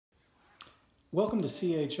Welcome to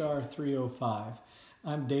CHR 305.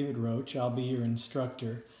 I'm David Roach. I'll be your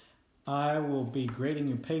instructor. I will be grading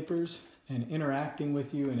your papers and interacting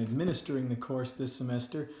with you and administering the course this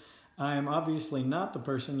semester. I am obviously not the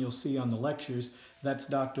person you'll see on the lectures. That's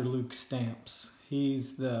Dr. Luke Stamps.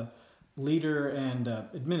 He's the leader and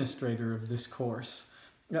administrator of this course.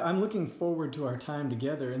 I'm looking forward to our time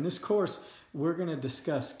together. In this course, we're going to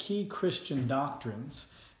discuss key Christian doctrines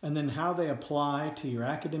and then how they apply to your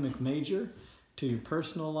academic major, to your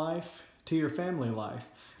personal life, to your family life.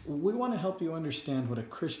 We want to help you understand what a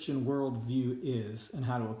Christian worldview is and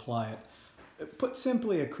how to apply it. Put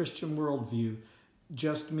simply, a Christian worldview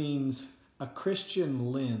just means a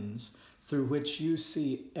Christian lens through which you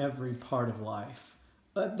see every part of life.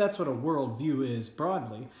 That's what a worldview is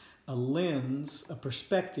broadly. A lens, a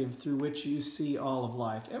perspective through which you see all of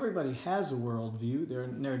life. Everybody has a worldview.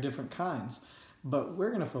 There are different kinds. But we're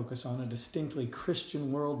going to focus on a distinctly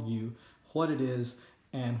Christian worldview, what it is,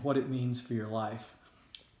 and what it means for your life.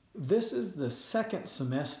 This is the second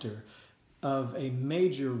semester of a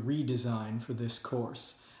major redesign for this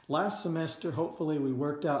course. Last semester, hopefully, we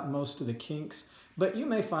worked out most of the kinks, but you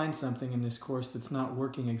may find something in this course that's not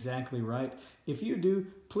working exactly right. If you do,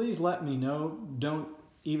 please let me know. Don't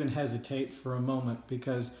even hesitate for a moment,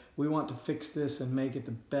 because we want to fix this and make it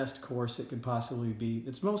the best course it could possibly be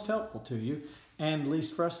that's most helpful to you and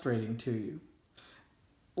least frustrating to you.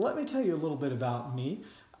 Let me tell you a little bit about me.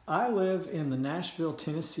 I live in the Nashville,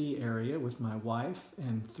 Tennessee area with my wife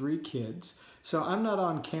and 3 kids. So I'm not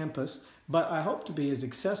on campus, but I hope to be as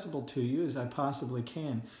accessible to you as I possibly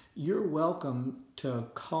can. You're welcome to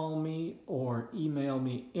call me or email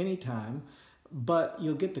me anytime, but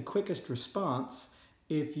you'll get the quickest response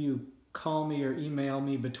if you call me or email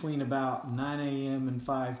me between about 9 a.m. and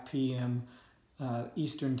 5 p.m.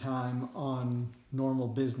 Eastern Time on normal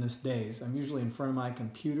business days. I'm usually in front of my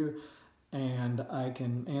computer and I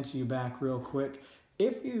can answer you back real quick.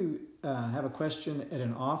 If you have a question at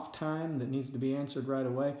an off time that needs to be answered right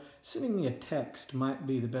away, sending me a text might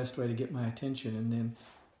be the best way to get my attention, and then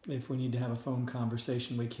if we need to have a phone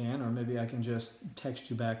conversation we can, or maybe I can just text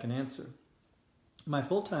you back an answer. My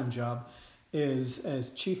full-time job is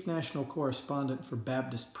as Chief National Correspondent for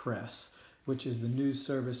Baptist Press, which is the news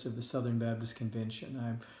service of the Southern Baptist Convention.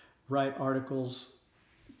 I write articles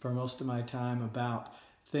for most of my time about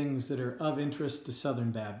things that are of interest to Southern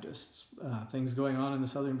Baptists, things going on in the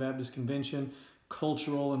Southern Baptist Convention,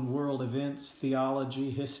 cultural and world events, theology,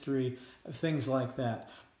 history, things like that.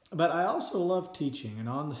 But I also love teaching, and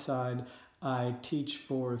on the side, I teach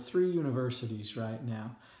for 3 universities right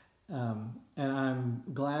now. And I'm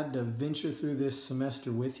glad to venture through this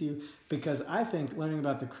semester with you, because I think learning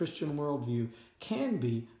about the Christian worldview can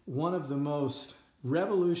be one of the most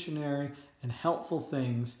revolutionary and helpful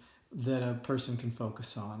things that a person can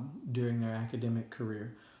focus on during their academic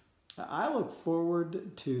career. I look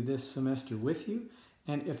forward to this semester with you,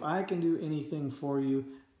 and if I can do anything for you,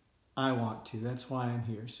 I want to. That's why I'm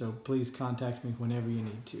here. So please contact me whenever you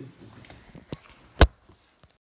need to.